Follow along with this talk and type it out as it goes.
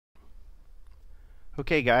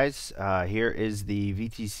Okay guys, here is the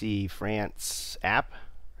VTC France app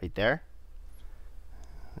right there.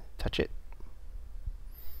 Touch it.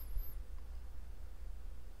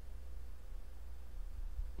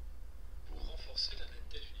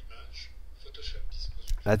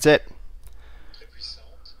 That's it.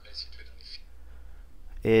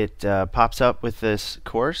 It pops up with this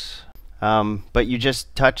course, but you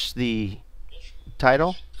just touch the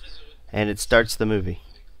title and it starts the movie.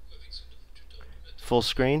 Full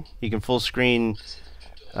screen. You can full screen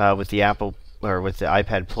with the Apple or with the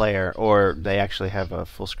iPad player, or they actually have a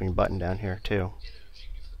full screen button down here too.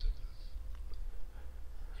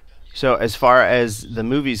 So as far as the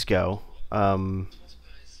movies go,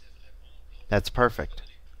 that's perfect.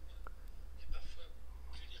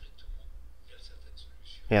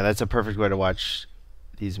 Yeah, that's a perfect way to watch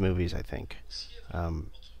these movies, I think.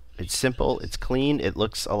 It's simple, it's clean, it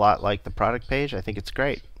looks a lot like the product page. I think it's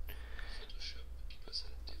great.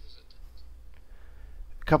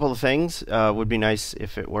 A couple of things would be nice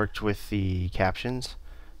if it worked with the captions.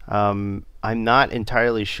 I'm not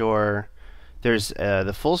entirely sure. There's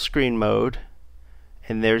the full screen mode,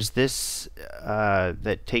 and there's this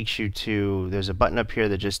that takes you to, there's a button up here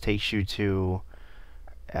that just takes you to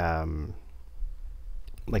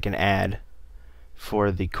like an ad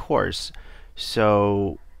for the course.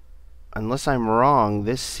 So unless I'm wrong,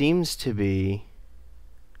 this seems to be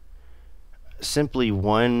simply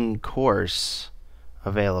one course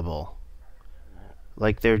available,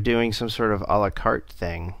 like they're doing some sort of a la carte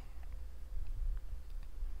thing.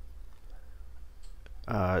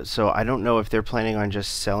 So I don't know if they're planning on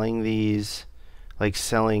just selling these, like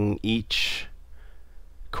selling each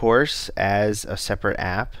course as a separate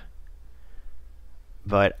app,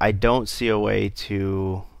 but I don't see a way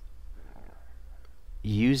to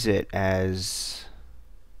use it as,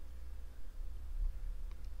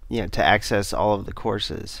 to access all of the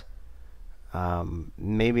courses.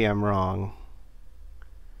 Maybe I'm wrong,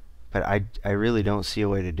 but I really don't see a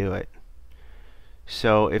way to do it.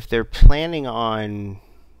 So if they're planning on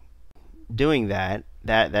doing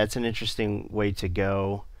that's an interesting way to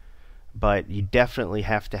go, but you definitely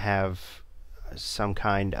have to have some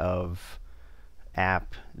kind of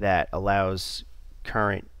app that allows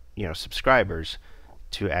current subscribers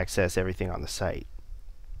to access everything on the site.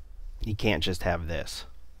 You can't just have this.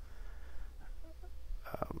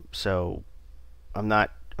 So I'm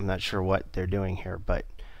not sure what they're doing here, but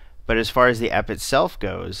as far as the app itself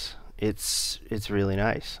goes, it's really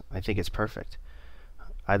nice. I think it's perfect.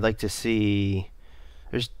 I'd like to see,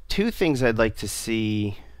 there's two things I'd like to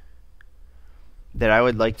see that I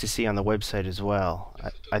would like to see on the website as well.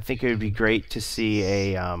 I think it would be great to see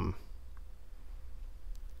a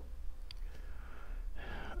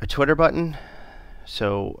Twitter button.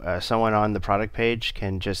 So someone on the product page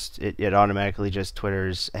can just, it automatically just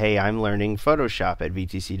twitters, hey, I'm learning Photoshop at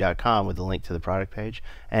VTC.com with a link to the product page.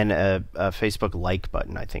 And a Facebook like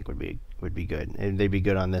button, I think would be good. And they'd be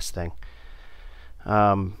good on this thing.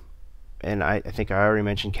 And I think I already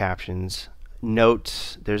mentioned captions.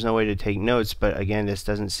 Notes, there's no way to take notes, but again, this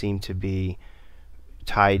doesn't seem to be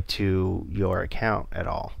tied to your account at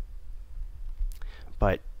all.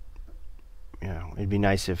 But it'd be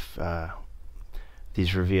nice if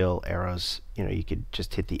these reveal arrows, you could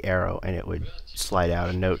just hit the arrow and it would slide out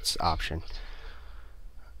a notes option.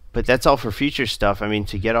 But that's all for future stuff. I mean,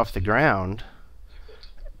 to get off the ground,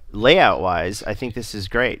 layout wise, I think this is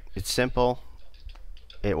great. It's simple,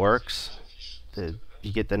 it works,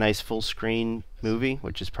 you get the nice full screen movie,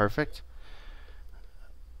 which is perfect,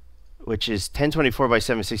 which is 1024 by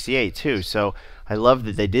 768 too. So I love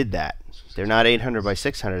that they did that. They're not 800 by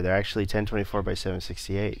 600, they're actually 1024 by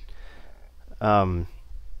 768.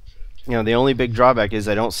 The only big drawback is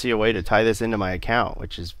I don't see a way to tie this into my account,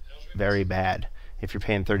 which is very bad if you're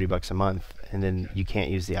paying $30 a month and then you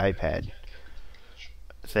can't use the iPad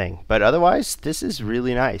thing. But otherwise, this is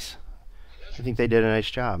really nice. I think they did a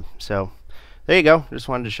nice job. So there you go. Just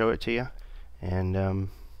wanted to show it to you, and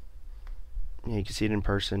you can see it in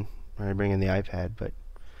person when I bring in the iPad. But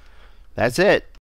that's it.